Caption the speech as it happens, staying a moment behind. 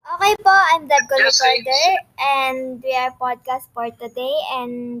Hi po, I'm the Go Just say, Recorder and we are podcast for today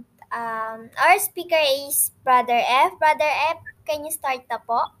and our speaker is Brother F. Brother F, can you start na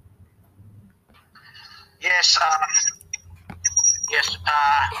po? yes, yes.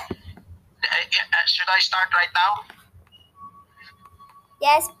 Should I start right now?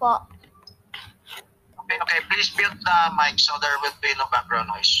 Yes po. Okay. Please mute the mic so there will be no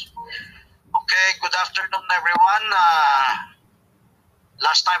background noise. Okay. Good afternoon, everyone.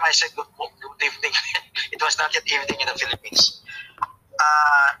 Last time I said good evening. It was not yet evening in the Philippines.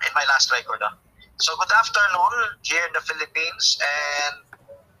 In my last record. So good afternoon here in the Philippines, and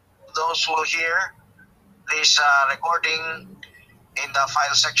those who hear this recording in the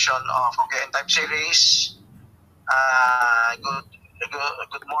file section of Okay and Time series.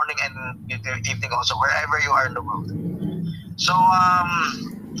 Good morning and good evening also wherever you are in the world. So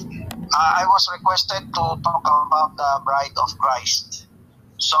I was requested to talk about the Bride of Christ.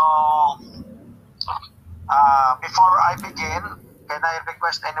 So before I begin, can I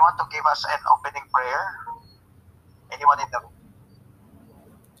request anyone to give us an opening prayer? Anyone in the room?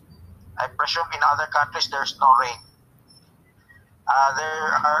 I presume in other countries there's no rain.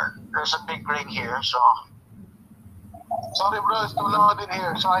 There's a big rain here, so. Sorry bro, it's too loud in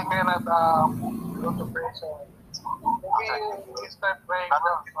here, so I cannot go to pray. So maybe we start praying,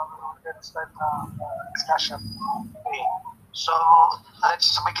 bro. We can start discussion. Okay. So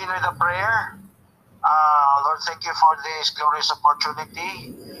let's begin with a prayer. Lord, thank you for this glorious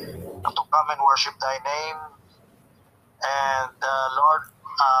opportunity to come and worship Thy name. And Lord,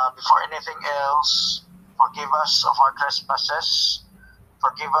 before anything else, forgive us of our trespasses.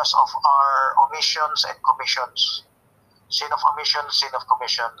 Forgive us of our omissions and commissions. Sin of omission, sin of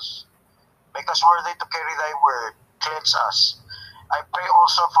commissions. Make us worthy to carry Thy word. Cleanse us. I pray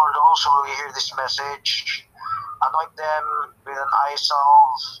also for those who will hear this message. Anoint them with an eye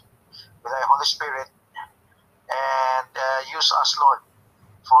salve, with Thy Holy Spirit, and use us, Lord,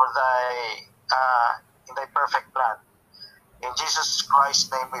 for Thy in Thy perfect plan. In Jesus Christ's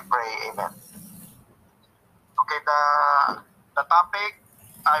name we pray. Amen. Okay, the topic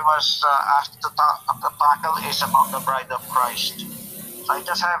I was asked to tackle is about the Bride of Christ. So I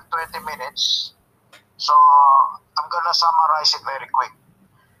just have 20 minutes. So I'm gonna summarize it very quick.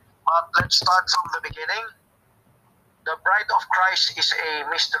 But let's start from the beginning. The Bride of Christ is a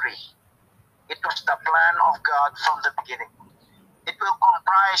mystery. It was the plan of God from the beginning. It will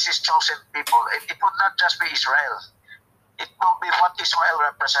comprise His chosen people. It would not just be Israel. It will be what Israel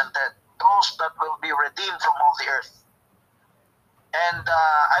represented, those that will be redeemed from all the earth. And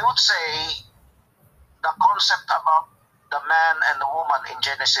I would say the concept about the man and the woman in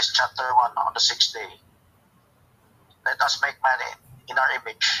Genesis chapter 1 on the sixth day. Let us make man in our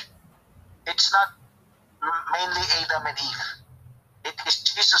image. It's not mainly Adam and Eve. It is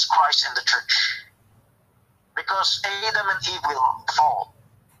Jesus Christ and the church. Because Adam and Eve will fall.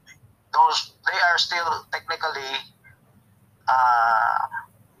 They are still technically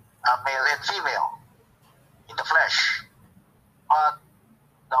male and female in the flesh. But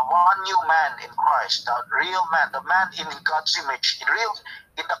the one new man in Christ, the real man, the man in God's image,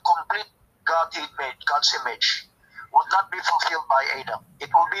 in the complete God's image, would not be fulfilled by Adam. It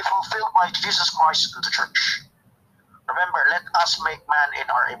will be fulfilled by Jesus Christ and the church. Remember, let us make man in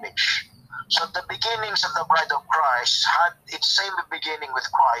our image. So the beginnings of the Bride of Christ had its same beginning with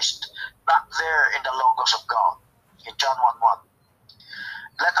Christ back there in the Logos of God, in John 1:1.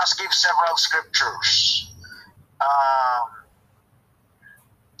 Let us give several scriptures.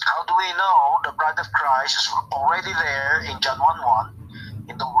 How do we know the Bride of Christ is already there in John 1:1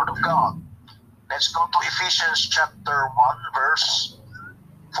 in the Word of God? Let's go to Ephesians chapter 1 verse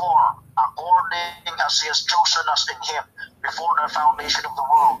 4. According as He has chosen us in Him before the foundation of the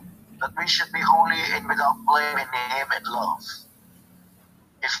world, that we should be holy and without blame in Him in love.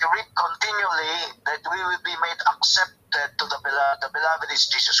 If you read continually, that we will be made accepted to the beloved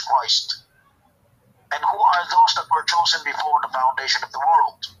is Jesus Christ. And who are those that were chosen before the foundation of the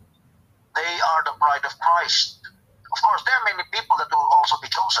world? They are the Bride of Christ. Of course, there are many people that will also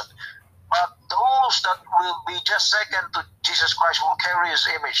be chosen. But those that will be just second to Jesus Christ, will carry His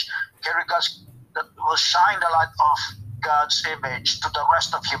image, that will shine the light of God's image to the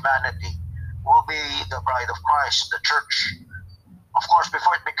rest of humanity, will be the Bride of Christ, the church. Of course,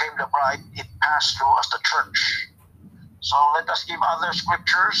 before it became the bride, it passed through as the church. So let us give other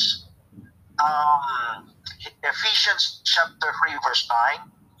scriptures. Ephesians chapter 3 verse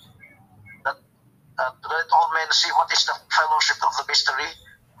 9. Let all men see what is the fellowship of the mystery,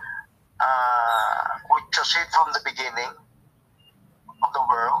 which was hid from the beginning of the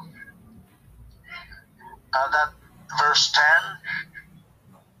world. That verse 10,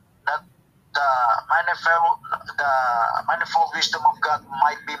 that the manifold wisdom of God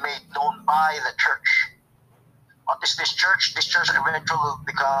might be made known by the church. What is this church? This church eventually will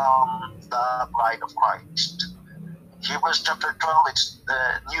become the bride of Christ. Hebrews chapter 12, it's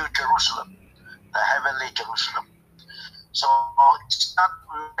the New Jerusalem, the heavenly Jerusalem. So it's not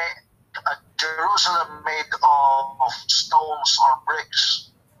a Jerusalem made of stones or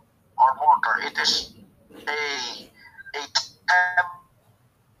bricks or mortar. It is a temple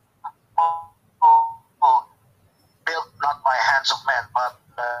built not by hands of men, but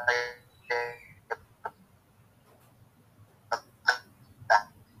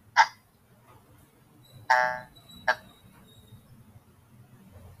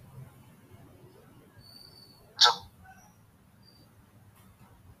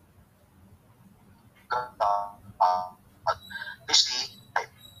is the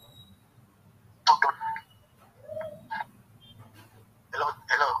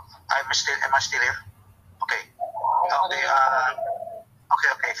hello. Am I still here? Okay. Okay.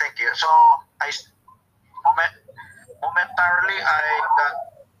 Okay. Thank you. So moment, momentarily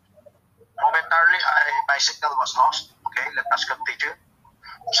my signal was lost. Okay, let us continue.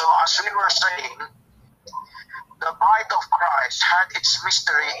 So as we were saying, the bride of Christ had its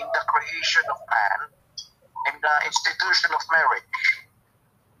mystery in the creation of man, in the institution of marriage.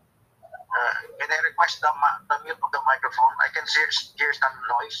 Can I request the mute of the microphone? I can hear some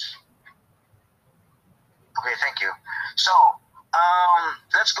noise. Okay, thank you. So,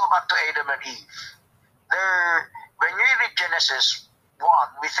 let's go back to Adam and Eve. When we read Genesis 1,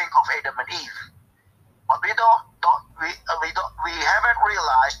 we think of Adam and Eve. But we haven't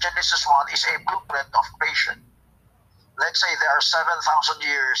realized Genesis 1 is a blueprint of creation. Let's say there are 7,000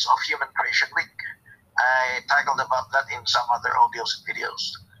 years of human creation week. I tackled about that in some other audios and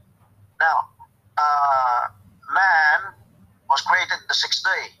videos. Now, man was created the sixth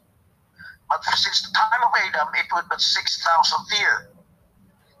day. But since the time of Adam, it would be 6,000th year,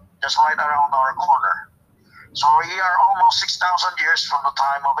 just right around our corner. So we are almost 6,000 years from the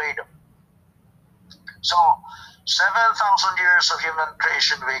time of Adam. So 7,000 years of human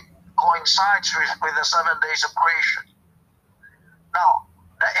creation week coincides with the 7 days of creation. Now,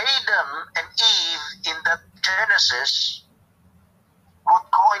 the Adam and Eve in the Genesis would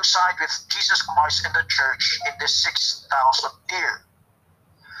coincide with Jesus Christ and the church in the 6,000th year.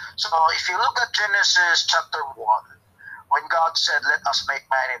 So if you look at Genesis chapter 1, when God said, let us make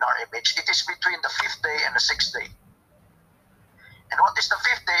man in our image, it is between the 5th day and the 6th day. And what is the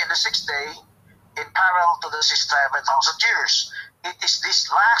 5th day and the 6th day? In parallel to the 7,000 years. It is this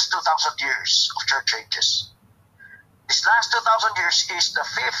last 2,000 years of church ages. This last 2,000 years is the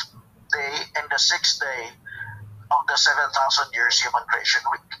 5th day and the 6th day of the 7,000 years human creation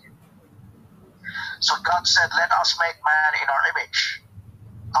week. So God said, let us make man in our image,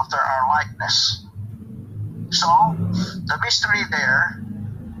 after our likeness. So, the mystery there,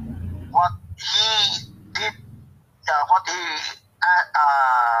 what he did, what he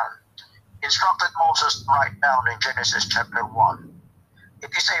instructed Moses to write down in Genesis chapter 1,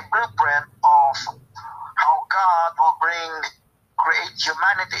 it is a blueprint of how God will create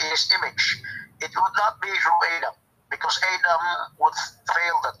humanity in his image. It would not be through Adam, because Adam would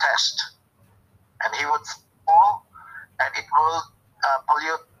fail the test, and he would fall, and it will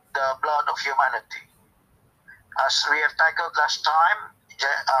pollute the blood of humanity. As we have tackled last time,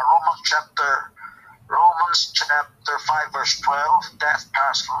 Romans chapter 5 verse 12, death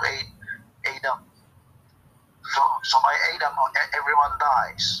passed through Adam. So by Adam, everyone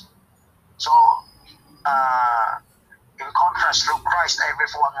dies. So in contrast, through Christ,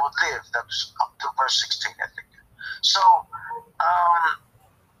 everyone would live. That's up to verse 16, I think. So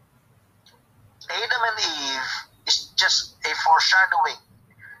Adam and Eve is just a foreshadowing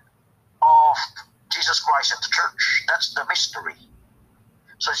of Jesus Christ and the church. That's the mystery.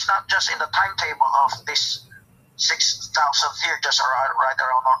 So it's not just in the timetable of this 6,000th year, just right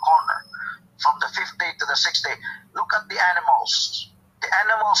around our corner. From the 5th day to the 6th day, look at the animals. The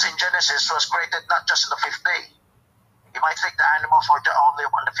animals in Genesis was created not just on the 5th day. You might think the animals were only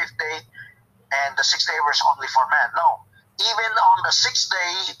on the 5th day, and the 6th day was only for man. No. Even on the 6th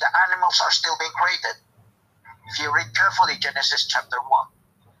day, the animals are still being created. If you read carefully Genesis chapter 1.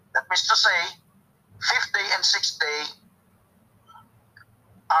 That means to say, 5th day and 6th day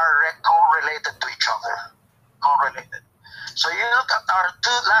are correlated to each other. Correlated. So you look at our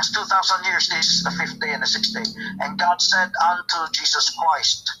last 2,000 years, this is the 5th day and the 6th day. And God said unto Jesus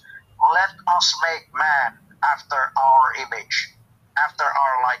Christ, let us make man after our image, after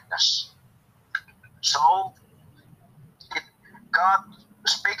our likeness. So, God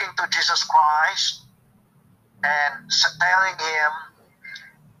speaking to Jesus Christ and telling him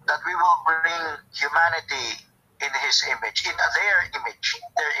that we will bring humanity in his image, in their image.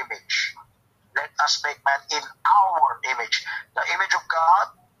 Let us make man in our image. The image of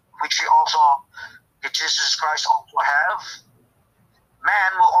God, which Jesus Christ also have,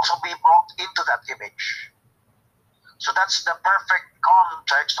 man will also be brought into that image. So that's the perfect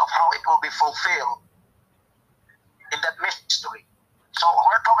context of how it will be fulfilled in that mystery. So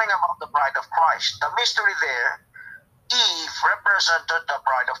we're talking about the bride of Christ. The mystery there, Eve represented the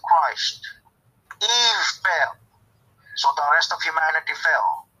bride of Christ. Eve fell. So the rest of humanity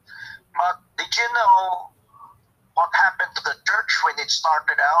fell. But did you know what happened to the church when it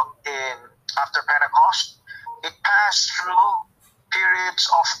started out after Pentecost? It passed through periods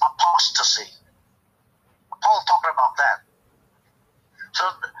of apostasy. Paul talked about that. So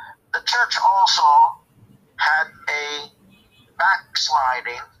the church also had a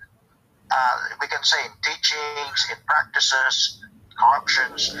backsliding, we can say, in teachings, in practices,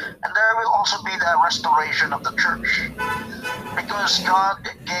 corruptions, and there will also be the restoration of the church, because God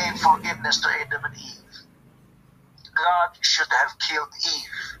gave forgiveness to Adam and Eve. God should have killed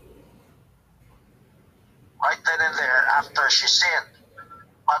Eve right then and there after she sinned,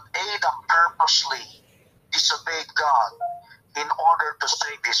 but Adam purposely disobeyed God in order to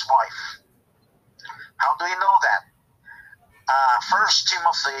save his wife. How do we know that? 1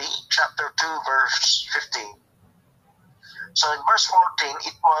 Timothy chapter 2 verse 15. So in verse 14,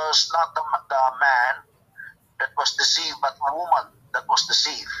 it was not the man that was deceived, but the woman that was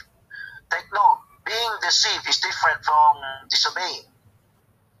deceived. Take note, being deceived is different from disobeying.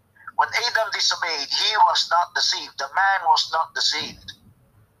 When Adam disobeyed, he was not deceived. The man was not deceived.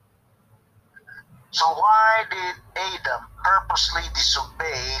 So why did Adam purposely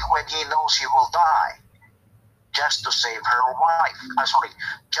disobey when he knows he will die? Just to save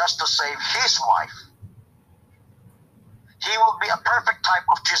just to save his wife. He will be a perfect type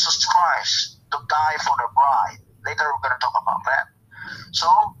of Jesus Christ to die for the bride. Later we're going to talk about that. So,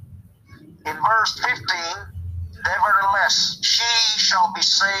 in verse 15, nevertheless, she shall be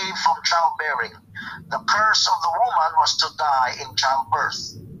saved from childbearing. The curse of the woman was to die in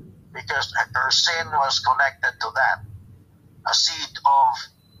childbirth, because her sin was connected to that. A seed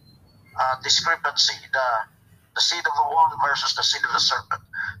of discrepancy, the seed of the woman versus the seed of the serpent.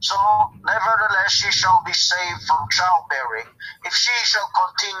 So, nevertheless, she shall be saved from childbearing if she shall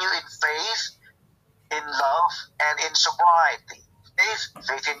continue in faith, in love, and in sobriety.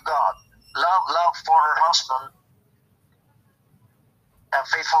 Faith in God. Love for her husband, and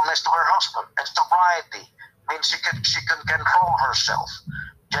faithfulness to her husband. And sobriety means she can control herself.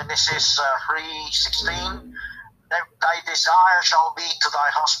 Genesis 3:16, thy desire shall be to thy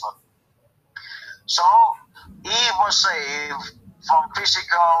husband. So, Eve was saved from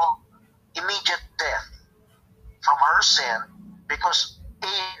physical, immediate death from her sin, because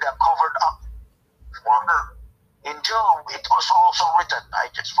Adam covered up for her. In Job, it was also written, I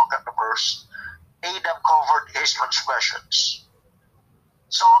just forgot the verse, Adam covered his transgressions.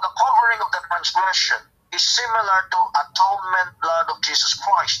 So the covering of the transgression is similar to atonement blood of Jesus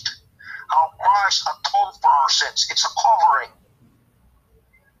Christ. How Christ atoned for our sins. It's a covering.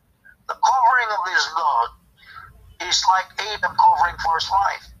 The covering of his blood is like Adam covering for his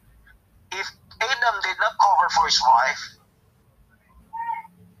wife. If Adam did not cover for his wife,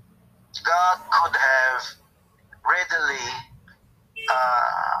 God could have readily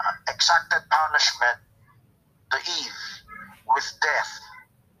exacted punishment to Eve with death.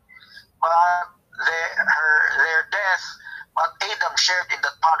 But their death, but Adam shared in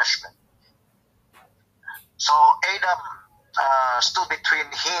that punishment. So Adam stood between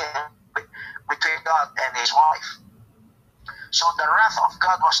God and his wife. So the wrath of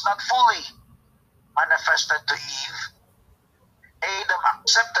God was not fully manifested to Eve. Adam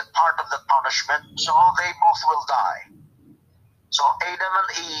accepted part of the punishment, so they both will die. So Adam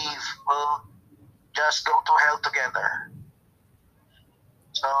and Eve will just go to hell together.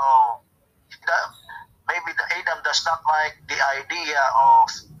 So maybe Adam does not like the idea of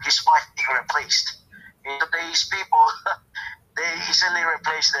his wife being replaced. In today's people, they easily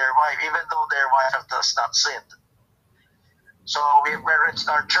replace their wife, even though their wife does not sin. So we have parents in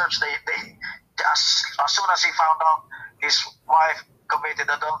our church, they as soon as he found out his wife committed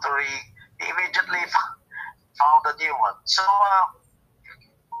adultery, he immediately found a new one. So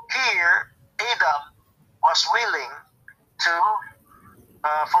here, Adam was willing to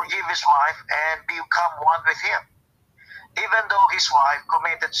forgive his wife and become one with him, even though his wife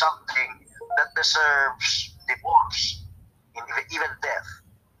committed something that deserves divorce, even death.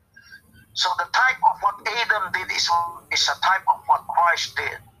 So the type of what Adam did is a type of what Christ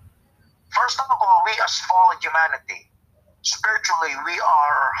did. First of all, we as fallen humanity, spiritually we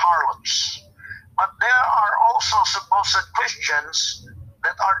are harlots. But there are also supposed Christians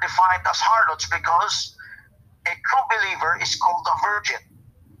that are defined as harlots because a true believer is called a virgin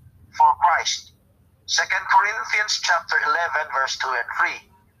for Christ. 2 Corinthians chapter 11 verse 2 and 3.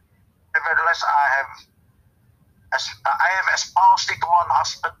 Nevertheless, I have espoused it to one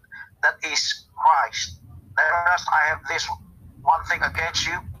husband, that is Christ. Nevertheless, I have this one thing against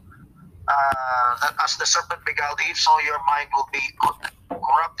you, that as the serpent beguiled Eve, so your mind will be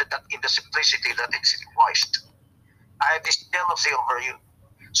corrupted that in the simplicity that is in Christ. I have this jealousy over you.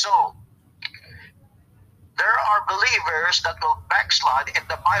 So, there are believers that will backslide, and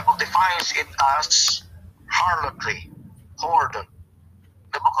the Bible defines it as harlotry, whoredom.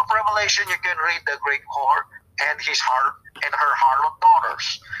 The book of Revelation, you can read the great whore and her harlot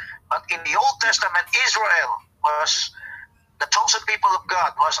daughters. But in the Old Testament, Israel was the chosen people of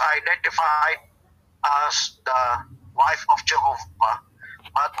God, was identified as the wife of Jehovah,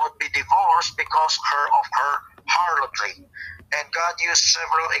 but would be divorced because of her harlotry. And God used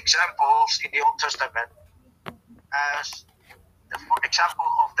several examples in the Old Testament as the example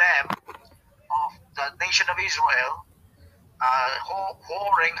of them, of the nation of Israel,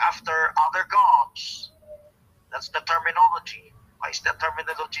 whoring after other gods. That's the terminology. Why is the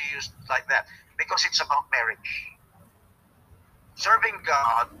terminology used like that? Because it's about marriage. Serving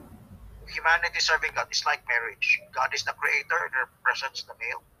God, humanity serving God is like marriage. God is the creator, it represents the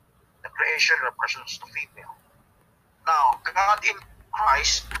male. The creation represents the female. Now, God in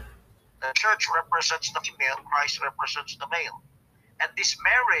Christ, the church represents the female, Christ represents the male. And this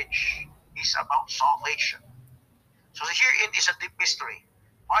marriage is about salvation. So herein is a deep mystery.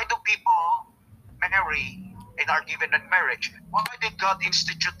 Why do people marry and are given in marriage? Why did God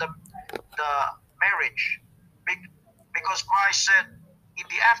institute the marriage? Because Christ said, in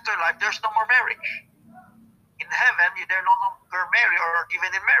the afterlife, there's no more marriage. In heaven, they're no longer married or are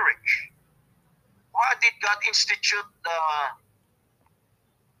given in marriage. Why did God institute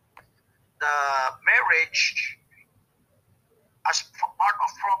the marriage as part of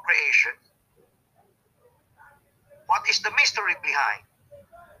procreation? What is the mystery behind?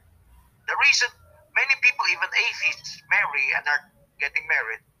 The reason many people, even atheists, marry and are getting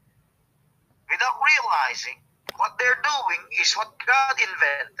married without realizing what they're doing is what God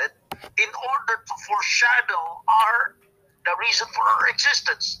invented in order to foreshadow the reason for our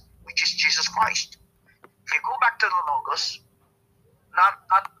existence, which is Jesus Christ. If you go back to the Logos,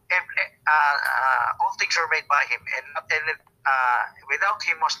 all things were made by Him, and without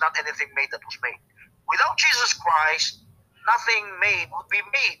Him was not anything made that was made. Without Jesus Christ, nothing made would be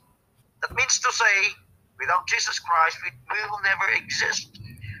made. That means to say, without Jesus Christ, we will never exist.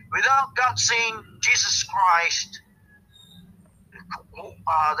 Without God seeing Jesus Christ, who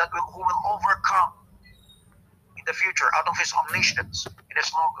will overcome in the future out of His omniscience, in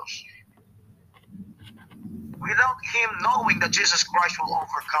His Logos. Without Him knowing that Jesus Christ will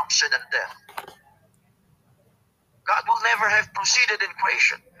overcome sin and death, God will never have proceeded in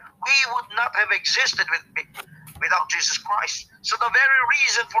creation. We would not have existed without Jesus Christ. So the very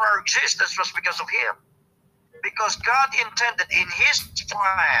reason for our existence was because of Him. Because God intended in His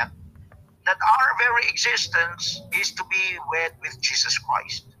plan that our very existence is to be wed with Jesus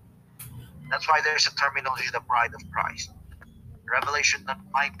Christ. That's why there's a terminology, the bride of Christ. Revelation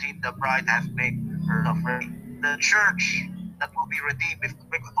 19, the bride hath made herself ready. The church that will be redeemed,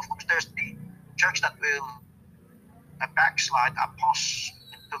 of course there's the church that will backslide,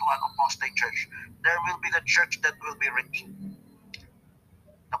 into one apostate church. There will be the church that will be redeemed.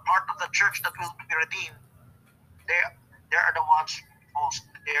 The part of the church that will be redeemed, they are the ones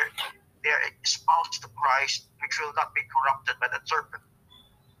they're espoused to Christ, which will not be corrupted by the serpent.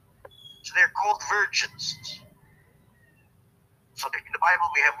 So they're called virgins. So in the Bible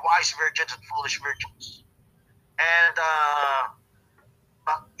we have wise virgins and foolish virgins. And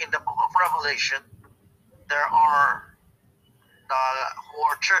but in the book of Revelation, there are the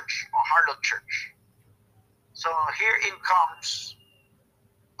whore church or harlot church. So herein comes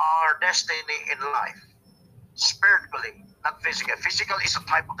our destiny in life, spiritually, not physically. Physical is a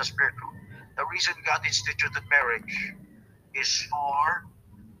type of the spiritual. The reason God instituted marriage is for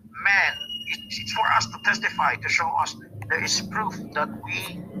man. It's for us to testify, to show us there is proof that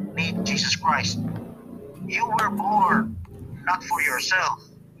we need Jesus Christ. You were born not for yourself.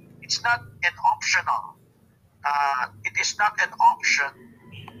 It's not an optional. It is not an option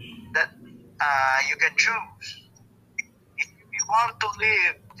that you can choose. If you want to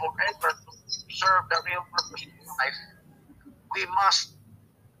live forever, to serve the real purpose of life, we must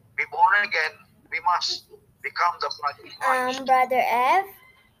be born again. We must become the bride of Christ. Brother F,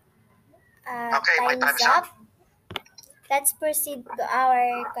 Okay, my time time is is up. up. let's proceed to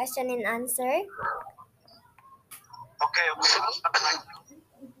our question and answer. Okay, okay.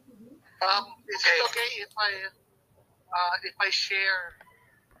 Is it okay if I share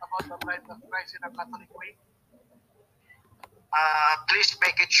about the life of Christ in a Catholic way? Please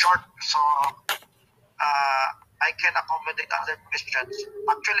make it short so I can accommodate other questions.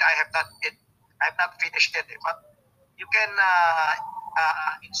 Actually, I have not finished it, but you can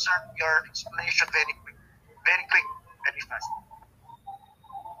insert your explanation very quick, very fast.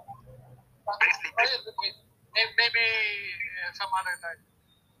 Briefly, briefly. Maybe some other time.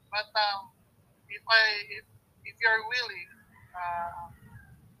 But if I if you're willing, uh,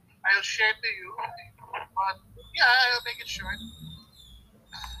 I'll share to you. But yeah, I'll make it short.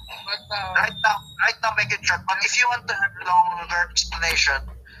 But Right now, make it short. But if you want to have longer explanation,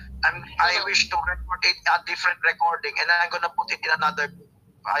 I wish to record it a different recording, and I'm gonna put it in another.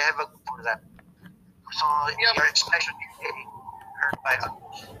 I have a group for that. So Yeah. your explanation is heard by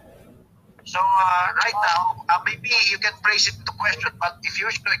others. So right now, maybe you can phrase it into question, but if you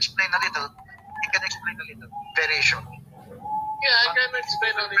wish to explain a little, you can explain a little, very short. yeah, I can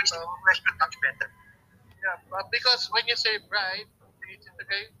explain a Phrase it little. into question much better. Yeah, but because when you say bride, it's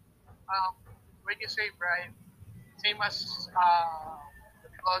okay. When you say bride, same as what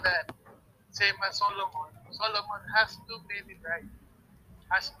do you call that? Same as Solomon. Solomon has too many brides,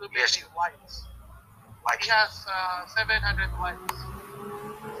 has too Yes. many wives. Like, He has 700 wives.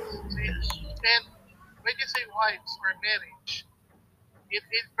 See, and when you say wives for marriage, it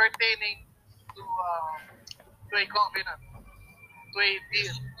is pertaining to a covenant, to a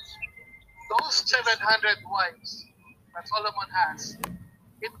deal. Those 700 wives that Solomon has,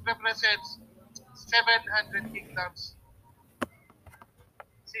 it represents 700 kingdoms.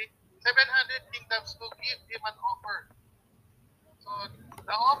 See, 700 kingdoms to give him an offer. So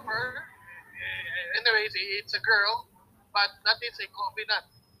the offer, anyways, it's a girl, but that is a covenant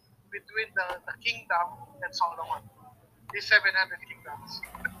between the kingdom and Solomon. These 700 kingdoms.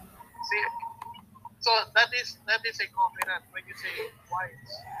 See, so that is a covenant when you say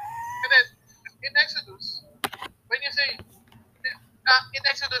wives. And then in Exodus, when you say in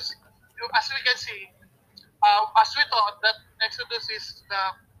Exodus, as we can see, as we thought that Exodus is the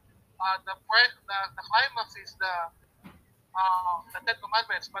climax is the Ten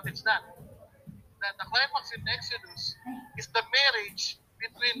Commandments, but it's not. The climax in Exodus is the marriage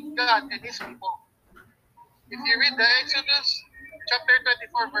between God and His people. If you read the Exodus chapter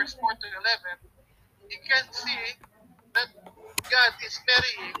 24, verse 4 to 11, you can see that God is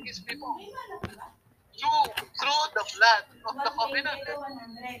marrying His people through the blood of the covenant.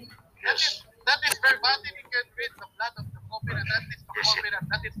 yes, That is verbatim. You can read the blood of the covenant. That is the Yes. covenant.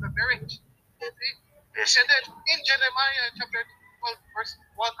 That is the marriage. See? yes, And then in Jeremiah chapter 12, verse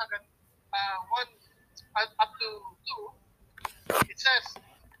 100, 1 up to 2, it says,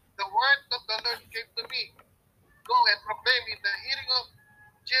 the word of the Lord came to me. Go and proclaim in the hearing of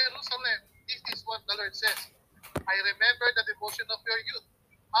Jerusalem. This is what the Lord says. I remember the devotion of your youth.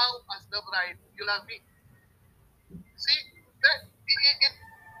 How as the bride you love me. See,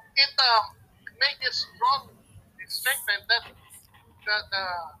 it makes it strong. It strengthened that the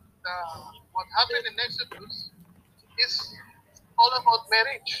what happened in Exodus is all about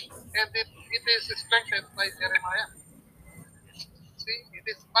marriage, and it is strengthened by Jeremiah. See, it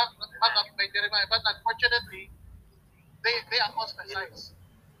is back up by Jeremiah, but unfortunately, they apostatized.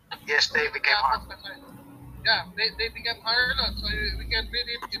 yes, they They became hard. apostatized. Yeah, they became harlot. So we can read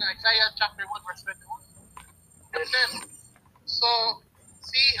it in Isaiah chapter 1, verse 21. It says, so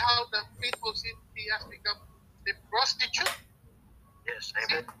see how the faithful city has become a prostitute. Yes, See,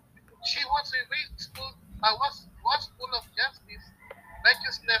 amen. she was a wasteful, was full of justice,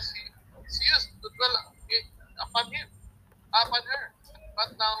 righteousness. Is used to dwell upon him, upon her.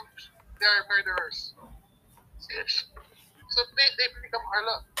 But now they are murderers. See, Yes, so they become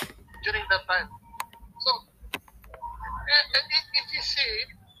harlot during that time. So and if you see,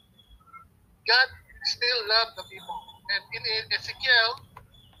 God still loved the people. And in Ezekiel,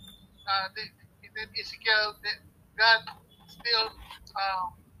 in Ezekiel, God still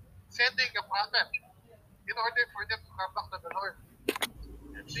sending a prophet in order for them to come back to the Lord.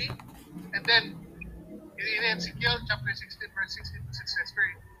 See? And then in Ezekiel chapter 16, verse 16 to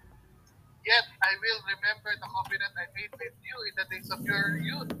 63, yet I will remember the covenant I made with you in the days of your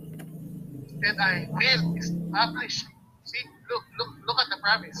youth, and I will establish. See, look at the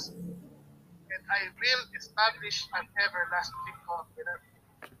promise. And I will establish an everlasting covenant.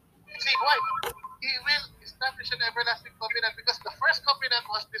 See why? He will establish an everlasting covenant because the first covenant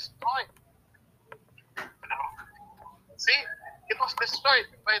was destroyed. See, it was destroyed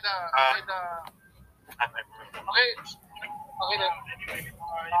by the okay. Okay then.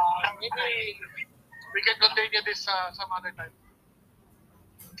 Maybe we can continue this some other time.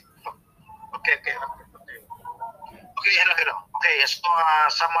 Okay, okay, okay, okay. Okay, hello, hello. Okay, so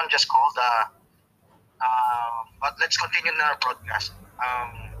someone just called. But let's continue in our broadcast.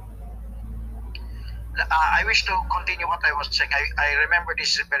 I wish to continue what I was saying. I remember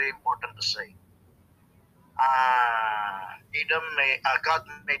this is very important to say. God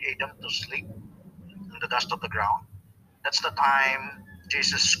made Adam to sleep in the dust of the ground. That's the time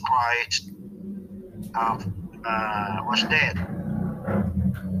Jesus Christ was dead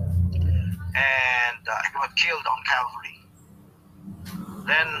and he was killed on Calvary.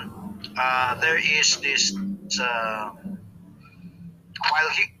 Then there is this while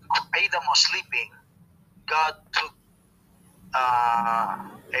Adam was sleeping, God took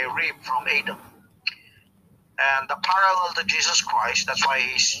a rib from Adam. And the parallel to Jesus Christ, that's why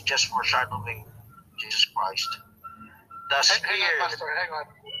he's just foreshadowing Jesus Christ. The Hang on, spear. Pastor.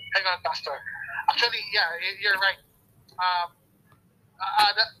 Hang on, Pastor. Actually, yeah, you're right.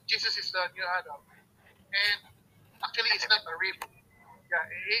 Jesus is the new Adam, and actually, it's not a rib. Yeah,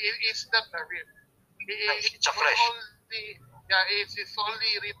 it's not a rib. It's a flesh. It's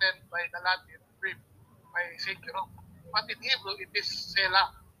only written by the Latin rib by Saint Jerome, but in Hebrew it is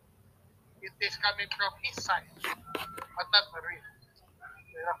Selah. It is coming from his side, but not the rib.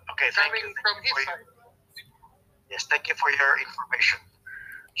 Yeah. Okay, thank Coming you. from his side. Yes, thank you for your information.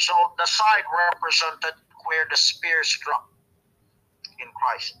 So the side represented where the spear struck in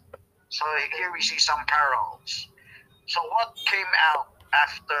Christ. So here we see some parallels. So what came out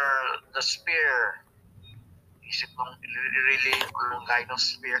after the spear? Is it really Longinus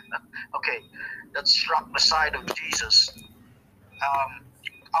spear? Okay, that struck the side of Jesus.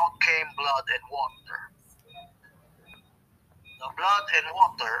 Out came blood and water. The blood and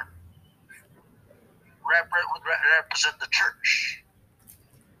water would represent the church.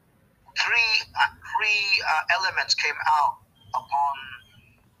 Three elements came out upon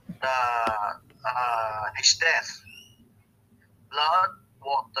his death: blood,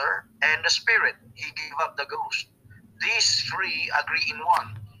 water, and the spirit. He gave up the ghost. These three agree in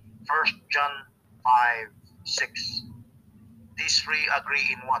one. 1 John 5:6. These three agree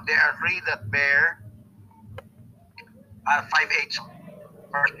in one. There are three that bear 5:8.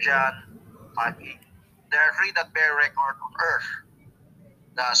 1 John 5:8. There are three that bear record on earth: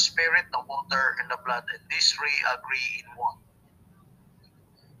 the spirit, the water, and the blood. And these three agree in one.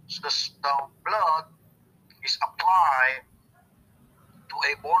 So the blood is applied to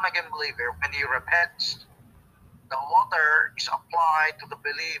a born-again believer when he repents. The water is applied to the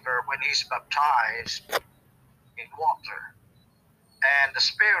believer when he is baptized in water. And the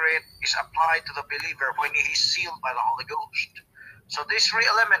spirit is applied to the believer when he is sealed by the Holy Ghost. So these three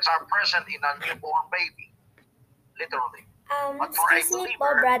elements are present in a newborn baby, literally. But for a Excuse me po,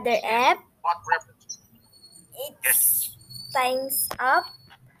 believer, Brother F. what represents? It's time's up.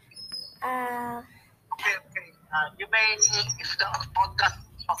 Okay. You may, if the podcast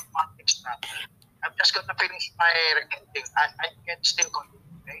is not fixed now, I'm just gonna finish my recanting. I can still continue,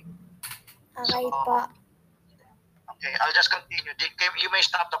 okay? Okay po. Okay, I'll just continue. You may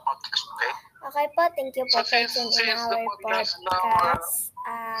stop the podcast, okay? Okay po, thank you po So for since tuning in the our podcast podcast.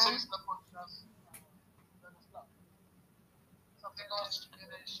 since the podcast, something else you can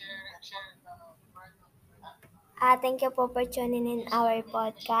share. Thank you po for tuning in our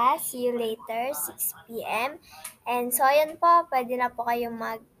podcast. See you later, 6 p.m. And so, ayun po, pwede na po kayong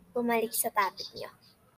bumalik sa topic nyo.